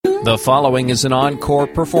The following is an encore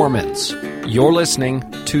performance. You're listening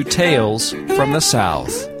to Tales from the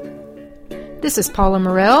South. This is Paula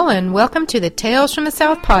Morell, and welcome to the Tales from the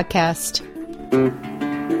South podcast.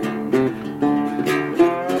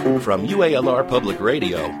 From UALR Public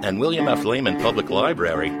Radio and William F. Lehman Public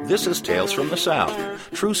Library, this is Tales from the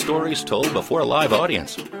South. True stories told before a live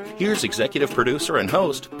audience. Here's executive producer and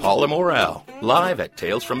host, Paula Morell, live at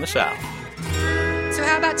Tales from the South. So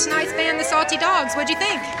how about tonight's band, the Salty Dogs? What'd you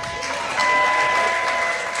think?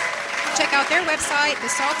 Check out their website,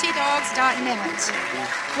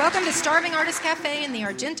 thesaltydogs.net. Welcome to Starving Artist Cafe in the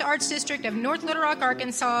Argenta Arts District of North Little Rock,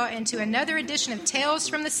 Arkansas, and to another edition of Tales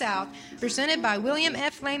from the South, presented by William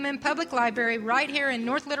F. Lehman Public Library right here in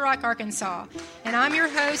North Little Rock, Arkansas. And I'm your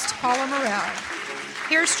host, Paula Morell.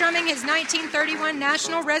 Here strumming his 1931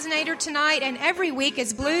 National Resonator tonight and every week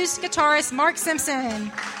is blues guitarist Mark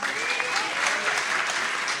Simpson.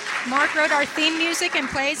 Mark wrote our theme music and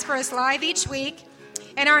plays for us live each week.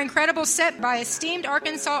 And our incredible set by esteemed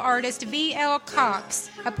Arkansas artist V.L. Cox.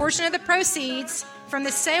 A portion of the proceeds from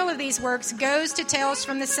the sale of these works goes to Tales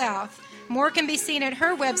from the South. More can be seen at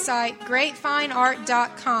her website,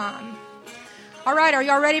 greatfineart.com. All right, are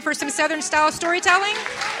y'all ready for some Southern-style storytelling?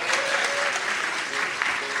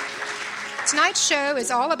 Tonight's show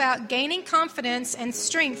is all about gaining confidence and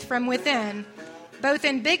strength from within, both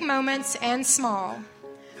in big moments and small.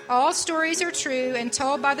 All stories are true and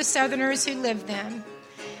told by the Southerners who lived them.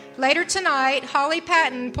 Later tonight, Holly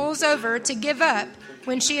Patton pulls over to give up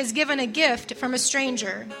when she is given a gift from a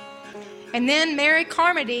stranger. And then Mary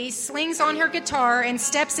Carmody slings on her guitar and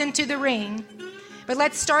steps into the ring. But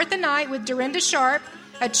let's start the night with Dorinda Sharp,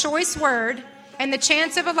 A Choice Word, and the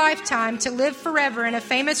chance of a lifetime to live forever in a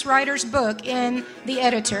famous writer's book in The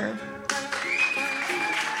Editor.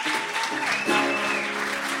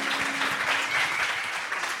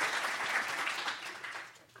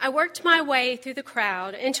 I worked my way through the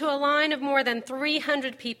crowd into a line of more than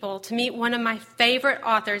 300 people to meet one of my favorite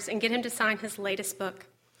authors and get him to sign his latest book.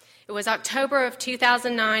 It was October of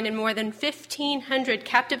 2009, and more than 1,500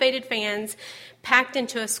 captivated fans packed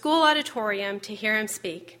into a school auditorium to hear him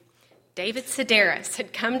speak. David Sedaris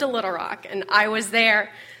had come to Little Rock, and I was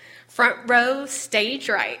there, front row, stage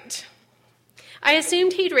right. I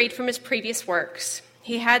assumed he'd read from his previous works.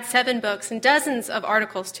 He had 7 books and dozens of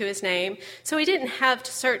articles to his name, so he didn't have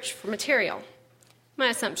to search for material. My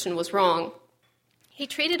assumption was wrong. He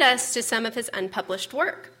treated us to some of his unpublished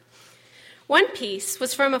work. One piece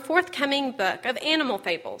was from a forthcoming book of animal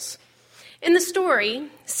fables. In the story,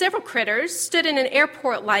 several critters stood in an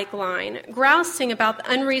airport-like line, grousing about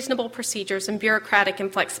the unreasonable procedures and bureaucratic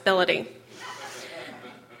inflexibility.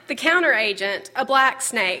 The counter-agent, a black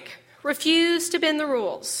snake, refused to bend the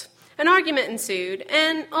rules. An argument ensued,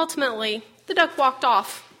 and ultimately, the duck walked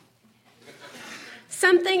off.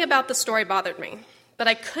 Something about the story bothered me, but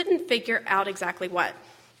I couldn't figure out exactly what.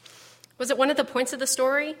 Was it one of the points of the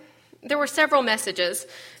story? There were several messages,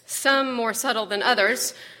 some more subtle than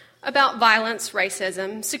others, about violence,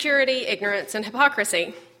 racism, security, ignorance, and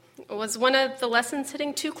hypocrisy. Was one of the lessons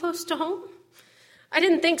hitting too close to home? I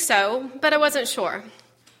didn't think so, but I wasn't sure.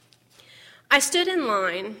 I stood in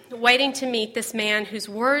line, waiting to meet this man whose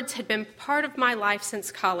words had been part of my life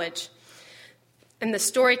since college, and the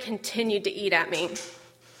story continued to eat at me.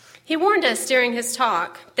 He warned us during his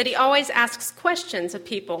talk that he always asks questions of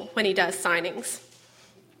people when he does signings.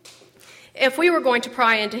 If we were going to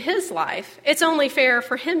pry into his life, it's only fair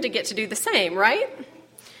for him to get to do the same, right?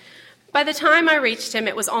 By the time I reached him,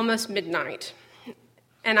 it was almost midnight,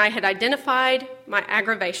 and I had identified my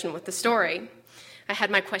aggravation with the story. I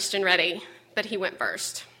had my question ready, but he went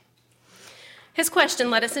first. His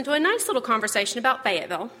question led us into a nice little conversation about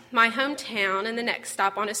Fayetteville, my hometown, and the next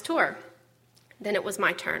stop on his tour. Then it was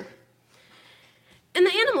my turn. In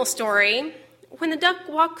the animal story, when the duck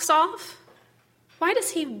walks off, why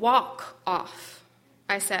does he walk off?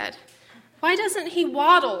 I said. Why doesn't he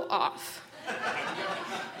waddle off?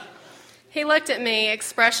 He looked at me,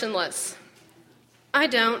 expressionless. I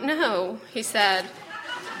don't know, he said.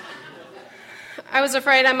 I was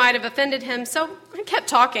afraid I might have offended him, so I kept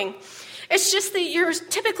talking. It's just that you're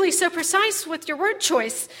typically so precise with your word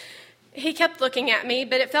choice. He kept looking at me,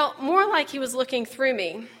 but it felt more like he was looking through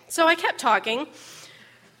me. So I kept talking.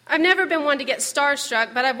 I've never been one to get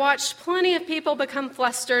starstruck, but I've watched plenty of people become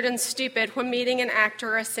flustered and stupid when meeting an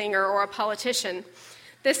actor, a singer, or a politician.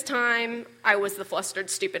 This time, I was the flustered,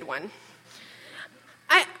 stupid one.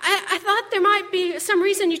 I thought there might be some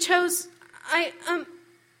reason you chose... I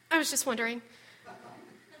was just wondering.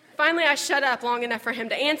 Finally, I shut up long enough for him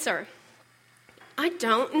to answer. I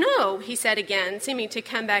don't know, he said again, seeming to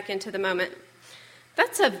come back into the moment.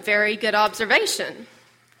 That's a very good observation.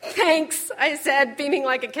 "Thanks," I said, beaming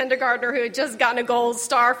like a kindergartner who had just gotten a gold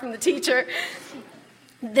star from the teacher.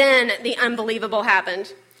 Then the unbelievable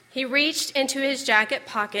happened. He reached into his jacket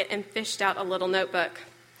pocket and fished out a little notebook.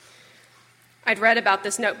 I'd read about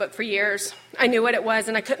this notebook for years. I knew what it was,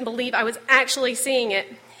 and I couldn't believe I was actually seeing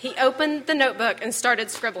it. He opened the notebook and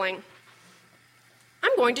started scribbling.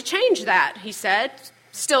 "I'm going to change that," he said,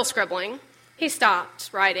 still scribbling. He stopped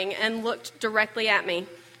writing and looked directly at me.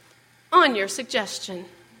 "On your suggestion."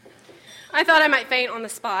 I thought I might faint on the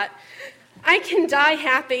spot. I can die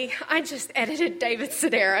happy. I just edited David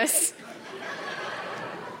Sedaris.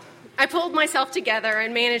 I pulled myself together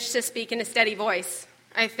and managed to speak in a steady voice,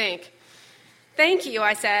 I think. "Thank you,"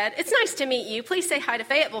 I said. "It's nice to meet you. Please say hi to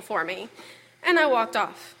Fayetteville for me." And I walked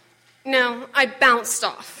off. No, I bounced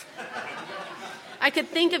off. I could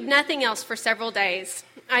think of nothing else for several days.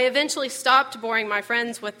 I eventually stopped boring my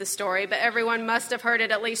friends with the story, but everyone must have heard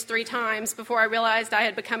it at least 3 times before I realized I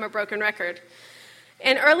had become a broken record.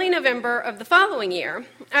 In early November of the following year,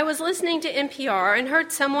 I was listening to NPR and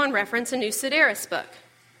heard someone reference a new Sedaris book.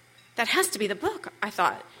 That has to be the book, I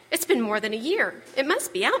thought. It's been more than a year. It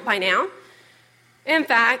must be out by now. In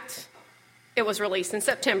fact, it was released in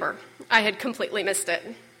September. I had completely missed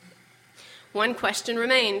it. One question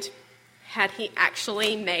remained. Had he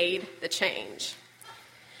actually made the change?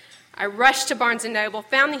 I rushed to Barnes & Noble,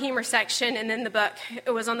 found the humor section, and then the book.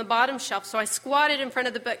 It was on the bottom shelf, so I squatted in front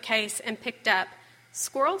of the bookcase and picked up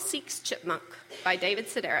Squirrel Seeks Chipmunk by David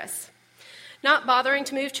Sedaris. Not bothering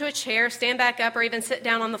to move to a chair, stand back up, or even sit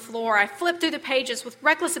down on the floor, I flipped through the pages with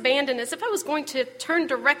reckless abandon as if I was going to turn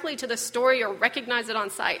directly to the story or recognize it on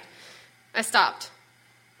sight. I stopped.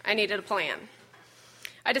 I needed a plan.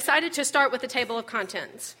 I decided to start with the table of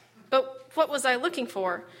contents. But what was I looking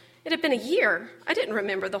for? It had been a year. I didn't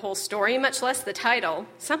remember the whole story, much less the title.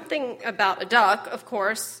 Something about a duck, of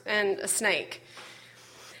course, and a snake.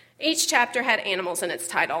 Each chapter had animals in its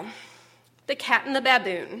title. The cat and the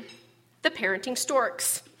baboon. The parenting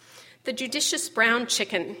storks. The judicious brown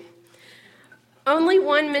chicken. Only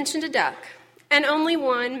one mentioned a duck, and only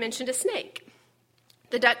one mentioned a snake.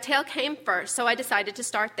 The ducktail came first, so I decided to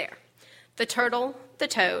start there. The turtle, the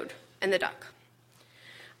toad, and the duck.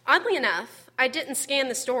 Oddly enough, I didn't scan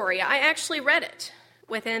the story. I actually read it.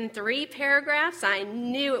 Within 3 paragraphs, I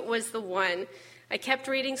knew it was the one. I kept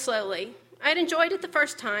reading slowly. I'd enjoyed it the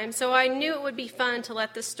first time, so I knew it would be fun to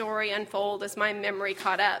let the story unfold as my memory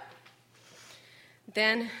caught up.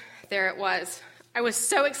 Then, there it was. I was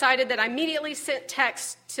so excited that I immediately sent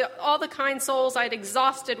text to all the kind souls I'd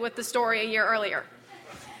exhausted with the story a year earlier.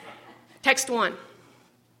 Text 1,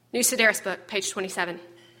 new Sedaris book, page 27.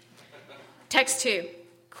 Text 2,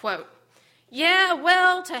 quote, "Yeah,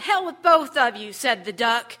 well, to hell with both of you," said the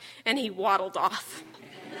duck, and he waddled off.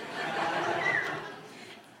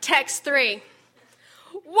 Text 3,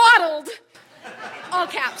 "Waddled!" All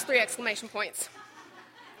caps, 3 exclamation points.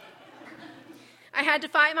 I had to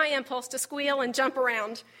fight my impulse to squeal and jump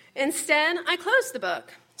around. Instead, I closed the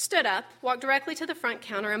book, stood up, walked directly to the front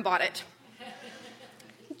counter, and bought it.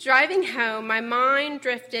 Driving home, my mind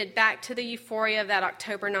drifted back to the euphoria of that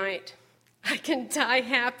October night. I can die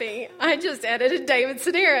happy. I just edited David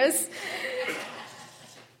Sedaris.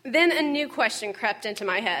 Then a new question crept into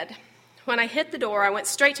my head. When I hit the door, I went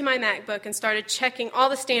straight to my MacBook and started checking all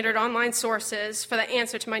the standard online sources for the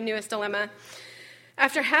answer to my newest dilemma.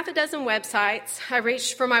 After 6 websites, I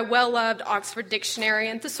reached for my well-loved Oxford Dictionary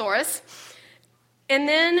and Thesaurus, and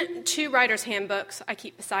then 2 writer's handbooks I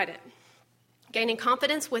keep beside it. Gaining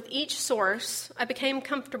confidence with each source, I became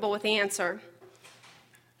comfortable with the answer.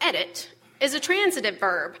 Edit is a transitive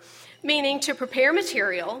verb, meaning to prepare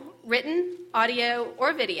material, written, audio,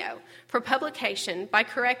 or video, for publication by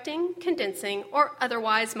correcting, condensing, or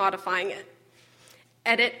otherwise modifying it.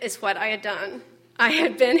 Edit is what I had done. I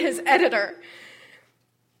had been his editor.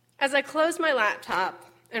 As I closed my laptop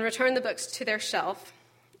and returned the books to their shelf,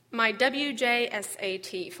 my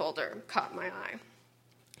WJSAT folder caught my eye.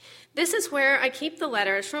 This is where I keep the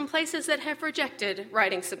letters from places that have rejected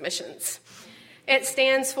writing submissions. It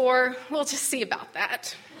stands for, "We'll just see about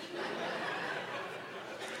that."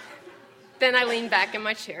 Then I leaned back in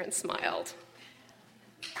my chair and smiled.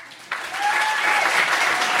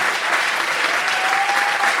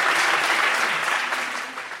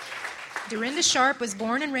 Dorinda Sharp was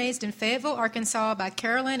born and raised in Fayetteville, Arkansas by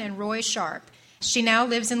Carolyn and Roy Sharp. She now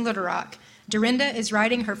lives in Little Rock. Dorinda is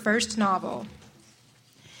writing her first novel.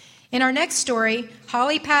 In our next story,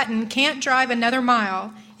 Holly Patton can't drive another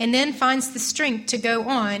mile and then finds the strength to go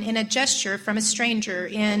on in a gesture from a stranger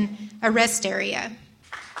in a rest area.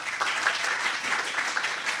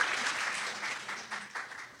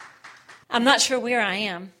 I'm not sure where I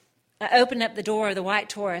am. I opened up the door of the white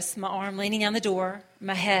Taurus, my arm leaning on the door,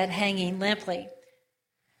 my head hanging limply.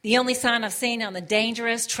 The only sign I've seen on the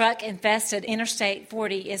dangerous, truck-infested Interstate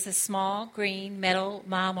 40 is the small, green, metal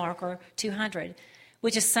mile marker 200,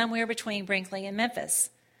 which is somewhere between Brinkley and Memphis.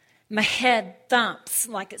 My head thumps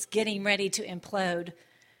like it's getting ready to implode.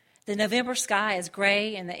 The November sky is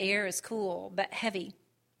gray and the air is cool but heavy.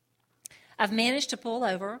 I've managed to pull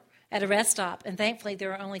over at a rest stop, and thankfully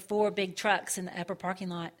there are only 4 big trucks in the upper parking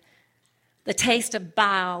lot. The taste of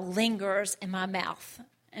bile lingers in my mouth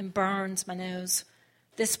and burns my nose.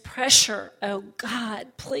 This pressure, oh God,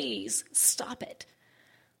 please stop it.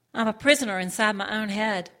 I'm a prisoner inside my own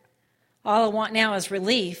head. All I want now is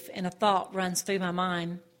relief, and a thought runs through my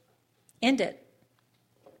mind. End it.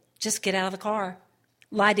 Just get out of the car,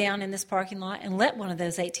 lie down in this parking lot, and let one of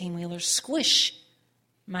those 18-wheelers squish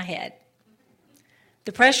my head.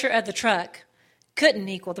 The pressure of the truck couldn't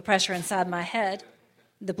equal the pressure inside my head.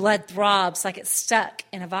 The blood throbs like it's stuck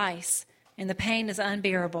in a vice, and the pain is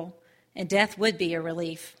unbearable, and death would be a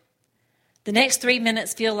relief. The next 3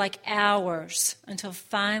 minutes feel like hours until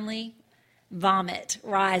finally vomit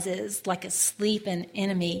rises like a sleeping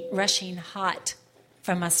enemy rushing hot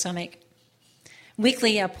from my stomach.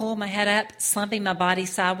 Weakly, I pull my head up, slumping my body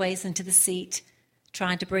sideways into the seat,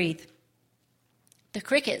 trying to breathe. The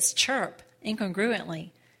crickets chirp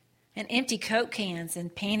incongruently, and empty Coke cans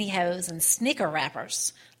and pantyhose and Snicker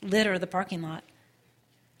wrappers litter the parking lot.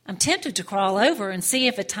 I'm tempted to crawl over and see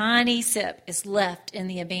if a tiny sip is left in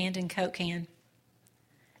the abandoned Coke can.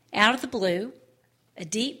 Out of the blue, a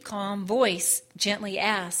deep, calm voice gently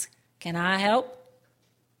asks, "Can I help?"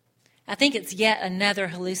 I think it's yet another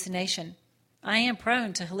hallucination. I am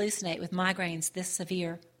prone to hallucinate with migraines this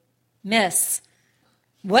severe. "Miss,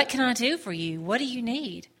 what can I do for you? What do you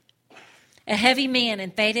need?" A heavy man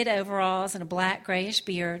in faded overalls and a black grayish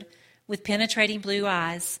beard with penetrating blue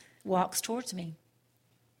eyes walks towards me.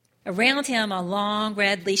 Around him on long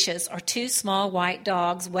red leashes are 2 small white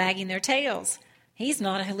dogs wagging their tails. He's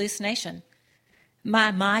not a hallucination.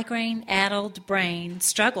 My migraine-addled brain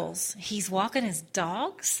struggles. He's walking his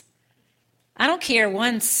dogs? I don't care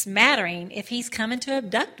one smattering if he's coming to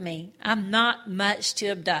abduct me. I'm not much to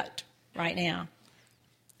abduct right now.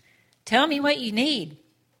 "Tell me what you need.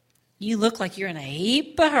 You look like you're in a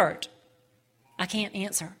heap of hurt." I can't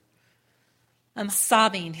answer. I'm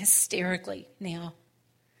sobbing hysterically now.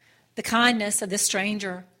 The kindness of the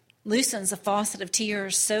stranger loosens a faucet of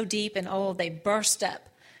tears so deep and old they burst up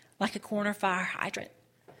like a corner fire hydrant.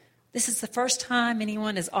 This is the first time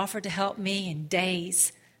anyone has offered to help me in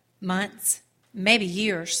days, months, maybe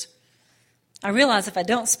years. I realize if I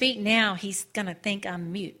don't speak now, he's going to think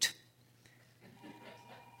I'm mute.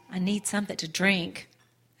 I need something to drink.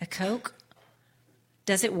 A Coke?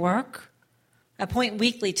 Does it work? I point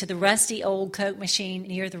weakly to the rusty old Coke machine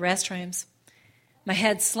near the restrooms. My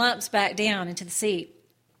head slumps back down into the seat.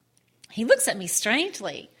 He looks at me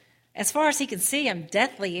strangely. As far as he can see, I'm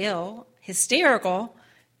deathly ill, hysterical,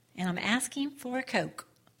 and I'm asking for a Coke,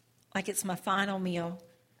 like it's my final meal.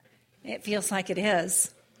 It feels like it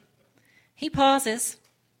is. He pauses,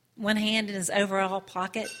 one hand in his overall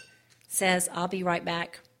pocket, says, "I'll be right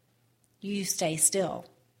back. You stay still."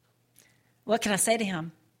 What can I say to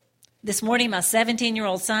him? This morning, my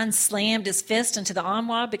 17-year-old son slammed his fist into the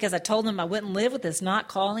armoire because I told him I wouldn't live with his not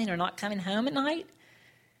calling or not coming home at night.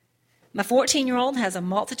 My 14-year-old has a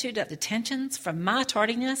multitude of detentions from my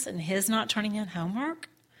tardiness and his not turning in homework.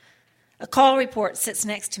 A call report sits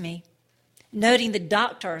next to me, noting the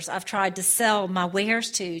doctors I've tried to sell my wares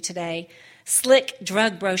to today, slick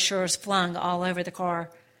drug brochures flung all over the car.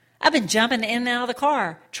 I've been jumping in and out of the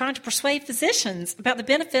car, trying to persuade physicians about the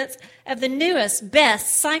benefits of the newest,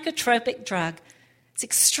 best psychotropic drug. It's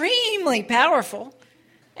extremely powerful.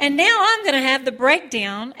 And now I'm going to have the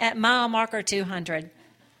breakdown at mile marker 200.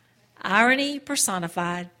 Irony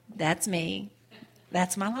personified. That's me.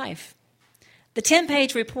 That's my life. The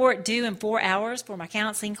 10-page report due in 4 hours for my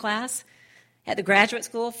counseling class at the graduate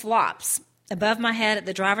school flops above my head at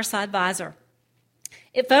the driver's side visor.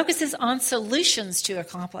 It focuses on solutions to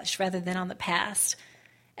accomplish rather than on the past.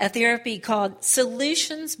 A therapy called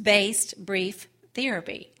solutions-based brief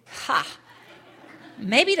therapy. Ha!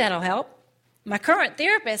 Maybe that'll help. My current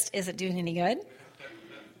therapist isn't doing any good.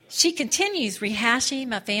 She continues rehashing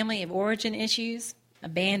my family of origin issues,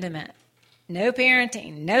 abandonment, no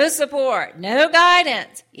parenting, no support, no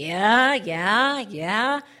guidance.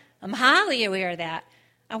 Yeah. I'm highly aware of that.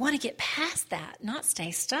 I want to get past that, not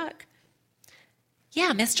stay stuck.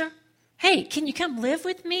 "Yeah, mister. Hey, can you come live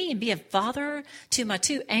with me and be a father to my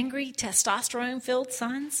 2 angry, testosterone-filled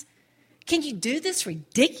sons? Can you do this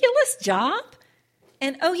ridiculous job?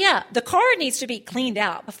 And, oh yeah, the car needs to be cleaned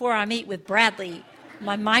out before I meet with Bradley,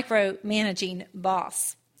 my micromanaging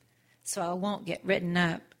boss, so I won't get written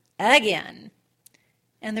up again.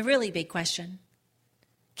 And the really big question,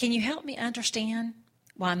 can you help me understand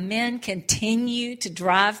why men continue to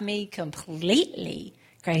drive me completely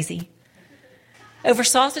crazy? Over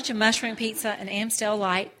sausage and mushroom pizza and Amstel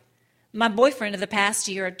Light, my boyfriend of the past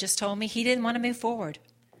year just told me he didn't want to move forward.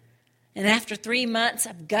 And after 3 months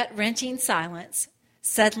of gut-wrenching silence,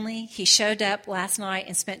 suddenly he showed up last night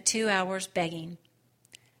and spent 2 hours begging,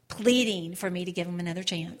 pleading for me to give him another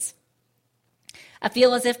chance. I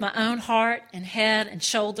feel as if my own heart and head and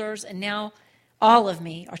shoulders and now all of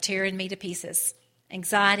me are tearing me to pieces.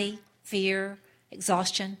 Anxiety, fear,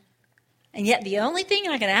 exhaustion. And yet the only thing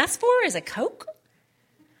I can ask for is a Coke?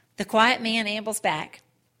 The quiet man ambles back.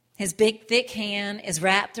 His big, thick hand is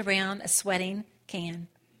wrapped around a sweating can.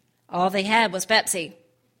 All they had was Pepsi.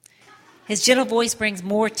 His gentle voice brings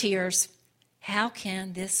more tears. How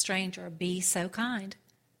can this stranger be so kind?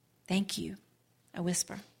 Thank you, I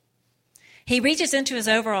whisper. He reaches into his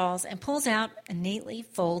overalls and pulls out a neatly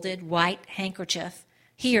folded white handkerchief.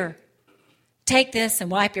 Here, take this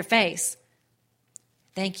and wipe your face.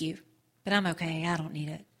 Thank you, but I'm okay. I don't need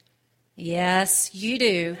it. Yes, you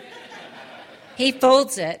do. He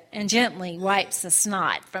folds it and gently wipes the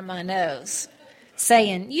snot from my nose,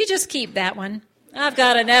 saying, you just keep that one. I've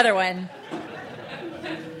got another one.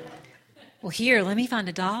 Well, here, let me find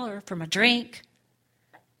 $1 for my drink.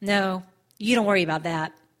 No, you don't worry about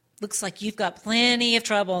that. Looks like you've got plenty of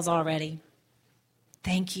troubles already.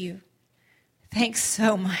 Thank you. Thanks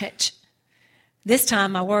so much. This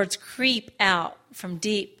time my words creep out from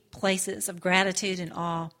deep places of gratitude and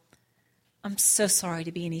awe. I'm so sorry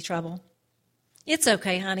to be any trouble. It's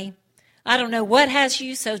okay, honey. I don't know what has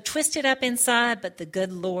you so twisted up inside, but the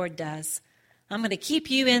good Lord does. I'm going to keep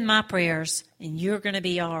you in my prayers, and you're going to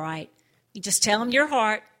be all right. You just tell him your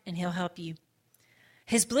heart, and he'll help you.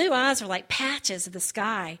 His blue eyes are like patches of the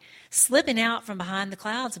sky, slipping out from behind the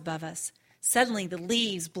clouds above us. Suddenly, the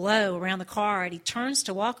leaves blow around the car, and he turns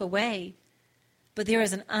to walk away. But there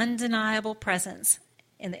is an undeniable presence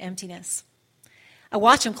in the emptiness. I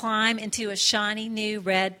watch him climb into a shiny new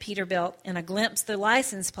red Peterbilt, and I glimpse the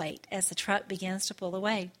license plate as the truck begins to pull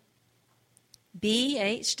away.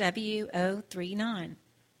 BHW039.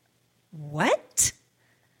 What?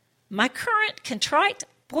 My current contrite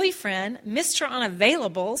boyfriend, Mr.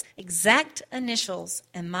 Unavailable's exact initials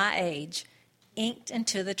and my age inked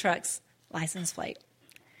into the truck's license plate.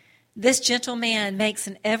 This gentle man makes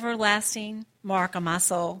an everlasting mark on my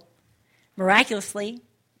soul. Miraculously,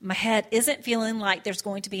 my head isn't feeling like there's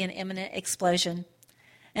going to be an imminent explosion.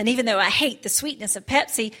 And even though I hate the sweetness of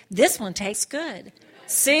Pepsi, this one tastes good,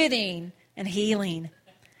 soothing and healing.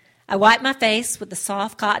 I wipe my face with the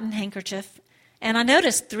soft cotton handkerchief, and I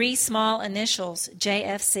notice 3 small initials,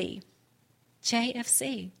 JFC.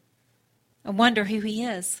 JFC. I wonder who he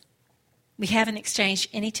is. We haven't exchanged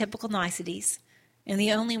any typical niceties, and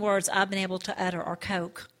the only words I've been able to utter are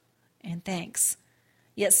Coke and thanks.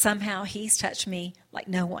 Yet somehow he's touched me like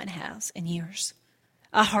no one has in years.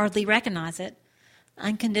 I hardly recognize it.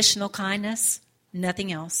 Unconditional kindness,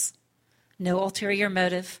 nothing else. No ulterior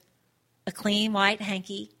motive. A clean white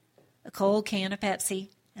hanky, a cold can of Pepsi,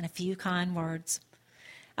 and a few kind words.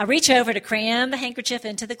 I reach over to cram the handkerchief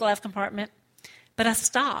into the glove compartment, but I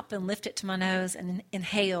stop and lift it to my nose and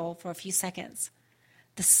inhale for a few seconds.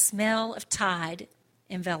 The smell of Tide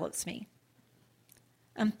envelops me.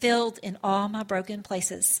 I'm filled in all my broken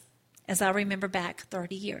places as I remember back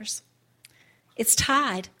 30 years. It's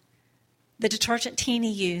Tide, the detergent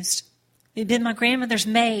Teeny used. It had been my grandmother's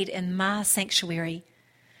maid in my sanctuary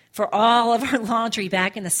for all of our laundry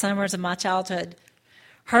back in the summers of my childhood.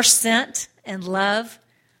 Her scent and love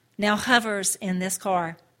now hovers in this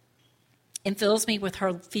car and fills me with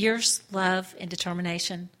her fierce love and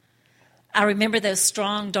determination. I remember those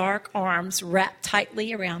strong, dark arms wrapped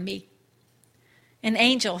tightly around me. An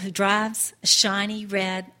angel who drives a shiny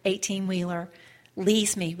red 18-wheeler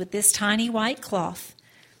leaves me with this tiny white cloth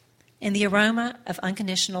and the aroma of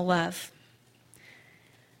unconditional love.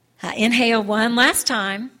 I inhale one last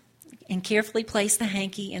time and carefully place the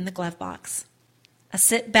hanky in the glove box. I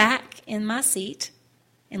sit back in my seat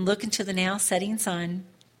and look into the now setting sun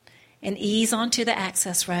and ease onto the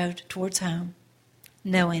access road towards home,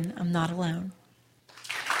 knowing I'm not alone.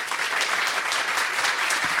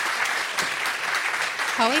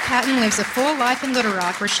 Holly Patton lives a full life in Little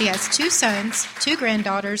Rock where she has 2 sons, 2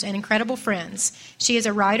 granddaughters, and incredible friends. She is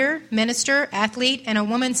a writer, minister, athlete, and a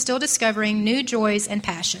woman still discovering new joys and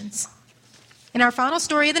passions. In our final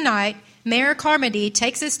story of the night, Mayor Carmody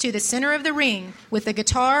takes us to the center of the ring with a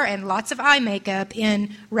guitar and lots of eye makeup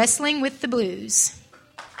in Wrestling with the Blues.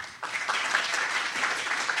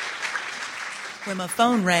 When my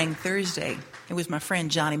phone rang Thursday, it was my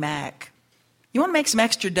friend Johnny Mack. You want to make some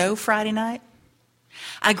extra dough Friday night?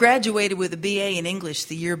 I graduated with a BA in English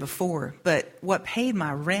the year before, but what paid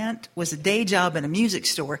my rent was a day job in a music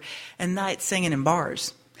store and nights singing in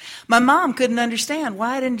bars. My mom couldn't understand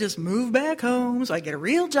why I didn't just move back home so I get a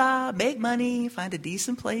real job, make money, find a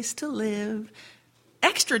decent place to live.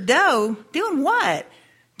 Extra dough? Doing what?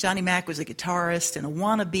 Johnny Mack was a guitarist and a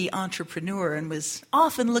wannabe entrepreneur and was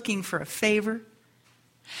often looking for a favor.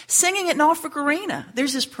 Singing at Norfolk Arena.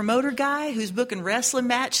 There's this promoter guy who's booking wrestling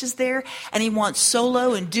matches there, and he wants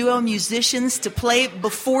solo and duo musicians to play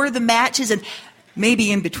before the matches and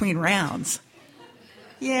maybe in between rounds.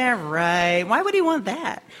 Yeah, right. Why would he want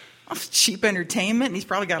that? Oh, cheap entertainment, and he's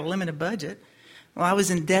probably got a limited budget. Well, I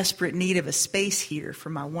was in desperate need of a space heater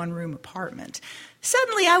for my one-room apartment.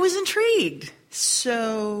 Suddenly, I was intrigued.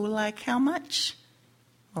 So, like how much?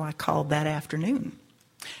 Well, I called that afternoon.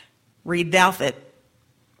 Reed Douthit.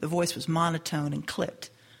 The voice was monotone and clipped.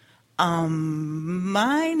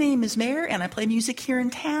 My name is Mayor, and I play music here in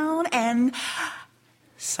town, and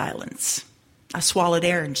silence. I swallowed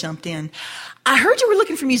air and jumped in. I heard you were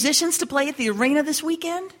looking for musicians to play at the arena this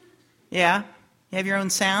weekend? Yeah? You have your own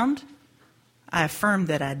sound? I affirmed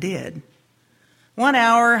that I did. 1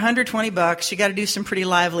 hour, $120. You got to do some pretty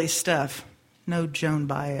lively stuff. No Joan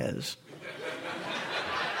Baez.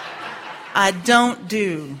 I don't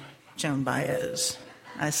do Joan Baez,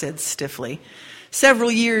 I said stiffly.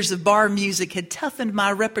 Several years of bar music had toughened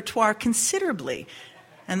my repertoire considerably,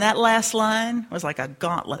 and that last line was like a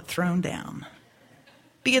gauntlet thrown down.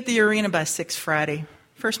 Be at the arena by 6 Friday.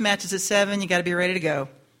 First match is at 7. You got to be ready to go.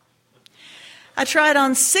 I tried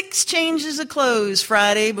on 6 changes of clothes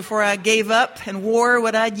Friday before I gave up and wore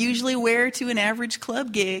what I'd usually wear to an average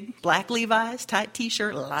club gig. Black Levi's, tight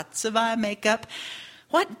t-shirt, lots of eye makeup.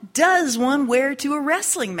 What does one wear to a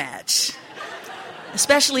wrestling match?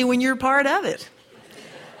 Especially when you're part of it.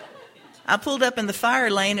 I pulled up in the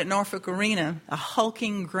fire lane at Norfolk Arena, a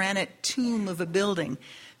hulking granite tomb of a building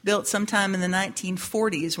built sometime in the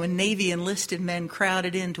 1940s when Navy enlisted men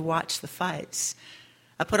crowded in to watch the fights.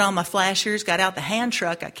 I put on my flashers, got out the hand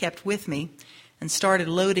truck I kept with me, and started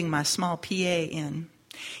loading my small PA in.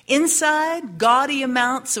 Inside, gaudy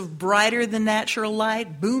amounts of brighter-than-natural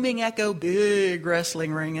light, booming echo, big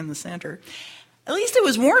wrestling ring in the center. At least it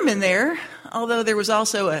was warm in there, although there was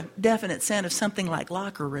also a definite scent of something like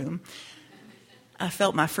locker room. I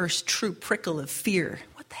felt my first true prickle of fear.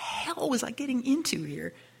 What the hell was I getting into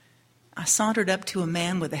here? I sauntered up to a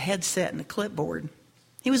man with a headset and a clipboard.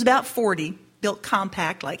 He was about 40, built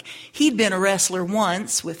compact, like he'd been a wrestler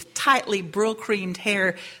once, with tightly Brill-creamed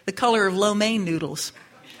hair the color of lo mein noodles.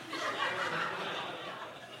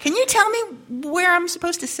 Can you tell me where I'm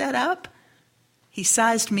supposed to set up? He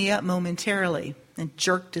sized me up momentarily and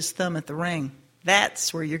jerked his thumb at the ring.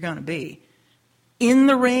 That's where you're going to be. In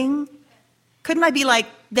the ring? Couldn't I be like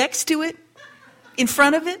next to it? In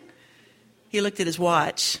front of it? He looked at his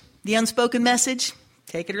watch. The unspoken message,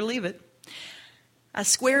 take it or leave it. I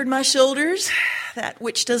squared my shoulders. That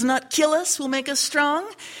which does not kill us will make us strong.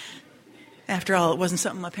 After all, it wasn't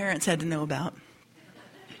something my parents had to know about.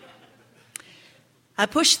 I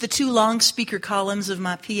pushed the 2 long speaker columns of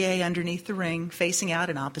my PA underneath the ring, facing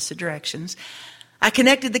out in opposite directions. I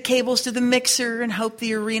connected the cables to the mixer and hoped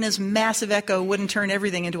the arena's massive echo wouldn't turn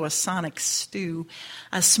everything into a sonic stew.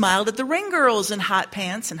 I smiled at the ring girls in hot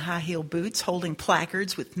pants and high-heel boots, holding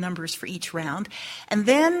placards with numbers for each round. And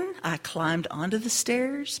then I climbed onto the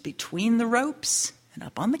stairs, between the ropes, and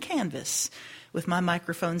up on the canvas with my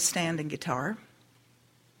microphone stand and guitar.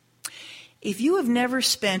 If you have never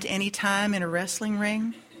spent any time in a wrestling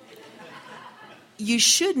ring, you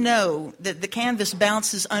should know that the canvas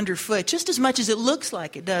bounces underfoot just as much as it looks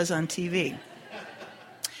like it does on TV.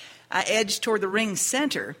 I edged toward the ring's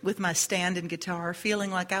center with my stand and guitar, feeling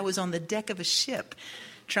like I was on the deck of a ship,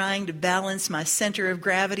 trying to balance my center of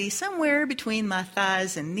gravity somewhere between my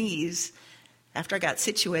thighs and knees. After I got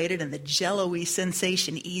situated and the jello-y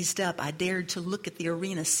sensation eased up, I dared to look at the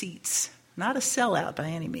arena seats. Not a sellout by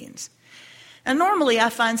any means. And normally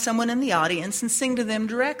I find someone in the audience and sing to them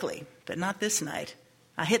directly, but not this night.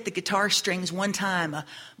 I hit the guitar strings one time, a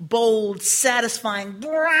bold, satisfying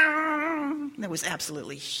brrrr that was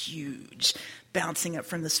absolutely huge, bouncing up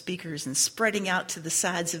from the speakers and spreading out to the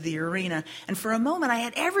sides of the arena. And for a moment I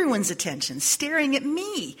had everyone's attention, staring at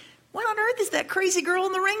me. What on earth is that crazy girl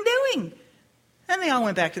in the ring doing? And they all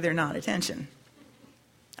went back to their non-attention.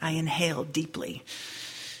 I inhaled deeply.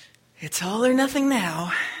 It's all or nothing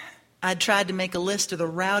now. I'd tried to make a list of the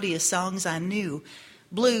rowdiest songs I knew,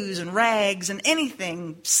 blues and rags and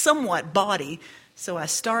anything somewhat bawdy. So I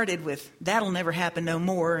started with That'll Never Happen No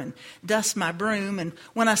More and Dust My Broom. And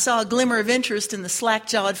when I saw a glimmer of interest in the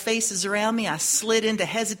slack-jawed faces around me, I slid into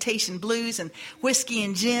Hesitation Blues and Whiskey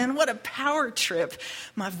and Gin. What a power trip.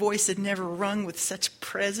 My voice had never rung with such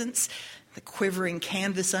presence. The quivering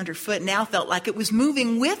canvas underfoot now felt like it was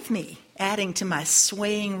moving with me, adding to my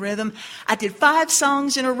swaying rhythm. I did 5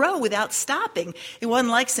 songs in a row without stopping. It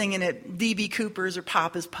wasn't like singing at D.B. Cooper's or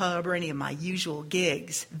Papa's Pub or any of my usual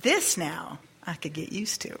gigs. This now I could get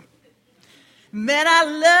used to. Man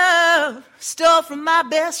I love stole from my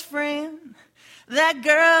best friend. That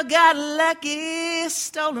girl got lucky,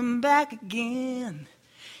 stolen back again.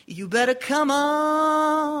 You better come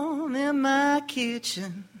on in my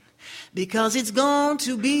kitchen, because it's going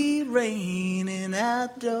to be raining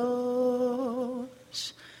outdoors.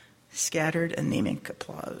 Scattered anemic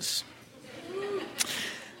applause.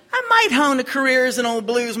 I might hone a career as an old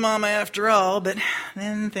blues mama after all, but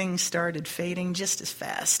then things started fading just as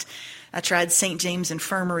fast. I tried St. James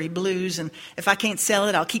Infirmary blues, and if I can't sell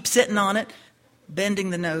it, I'll keep sitting on it, bending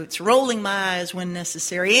the notes, rolling my eyes when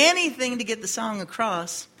necessary, anything to get the song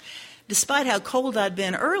across. Despite how cold I'd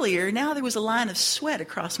been earlier, now there was a line of sweat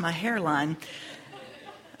across my hairline.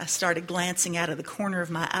 I started glancing out of the corner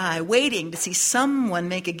of my eye, waiting to see someone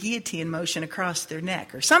make a guillotine motion across their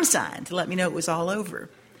neck, or some sign to let me know it was all over.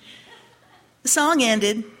 The song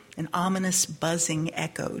ended, an ominous buzzing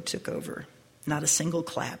echo took over. Not a single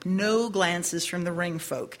clap, no glances from the ring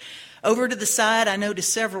folk. Over to the side, I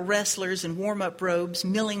noticed several wrestlers in warm-up robes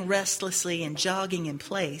milling restlessly and jogging in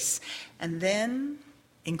place. And then,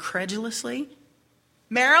 incredulously,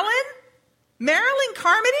 Marilyn? Marilyn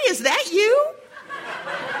Carmody, is that you?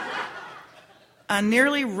 I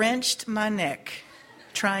nearly wrenched my neck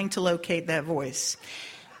trying to locate that voice.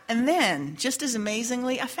 And then, just as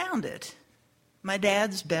amazingly, I found it. My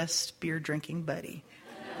dad's best beer-drinking buddy,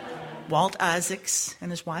 Walt Isaacs and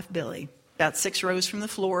his wife Billy, about 6 rows from the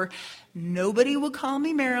floor. Nobody would call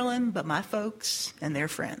me Marilyn but my folks and their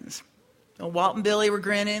friends. Well, Walt and Billy were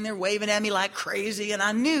grinning, they're waving at me like crazy, and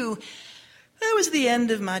I knew that was the end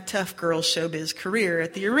of my tough girl showbiz career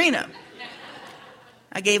at the arena.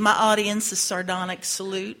 I gave my audience a sardonic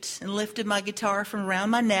salute and lifted my guitar from around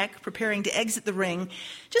my neck, preparing to exit the ring,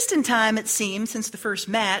 just in time, it seemed, since the first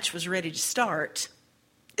match was ready to start.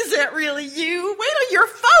 Is that really you? Wait till your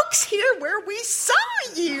folks hear where we saw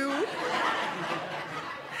you.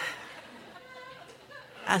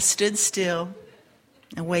 I stood still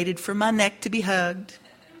and waited for my neck to be hugged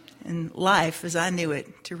and life as I knew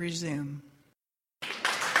it to resume.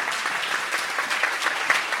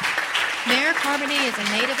 Mayor Carmody is a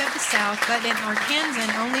native of the South, but in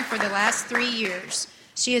Arkansas only for the last 3 years.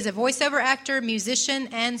 She is a voiceover actor, musician,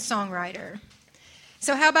 and songwriter.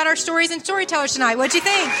 So how about our stories and storytellers tonight? What'd you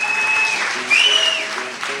think?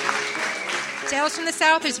 Tales from the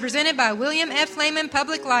South is presented by William F. Lehman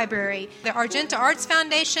Public Library, the Argenta Arts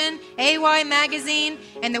Foundation, AY Magazine,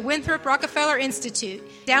 and the Winthrop Rockefeller Institute.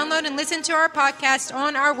 Download and listen to our podcast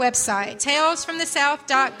on our website,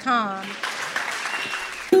 talesfromthesouth.com.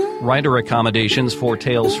 Writer accommodations for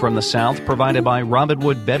Tales from the South provided by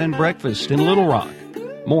Robinwood Bed and Breakfast in Little Rock.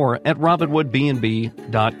 More at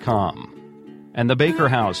robinwoodbnb.com. And the Baker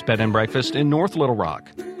House Bed and Breakfast in North Little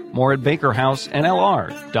Rock. More at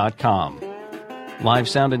bakerhousenlr.com. Live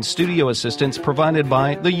sound and studio assistance provided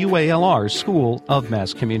by the UALR School of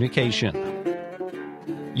Mass Communication.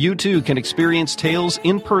 You too can experience Tales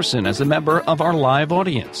in person as a member of our live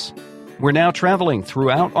audience. We're now traveling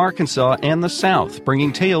throughout Arkansas and the South,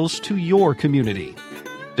 bringing Tales to your community.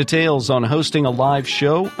 Details on hosting a live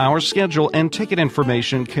show, our schedule, and ticket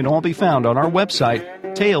information can all be found on our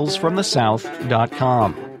website,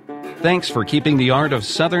 talesfromthesouth.com. Thanks for keeping the art of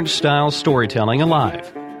Southern-style storytelling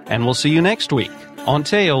alive, and we'll see you next week on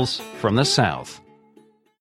Tales from the South.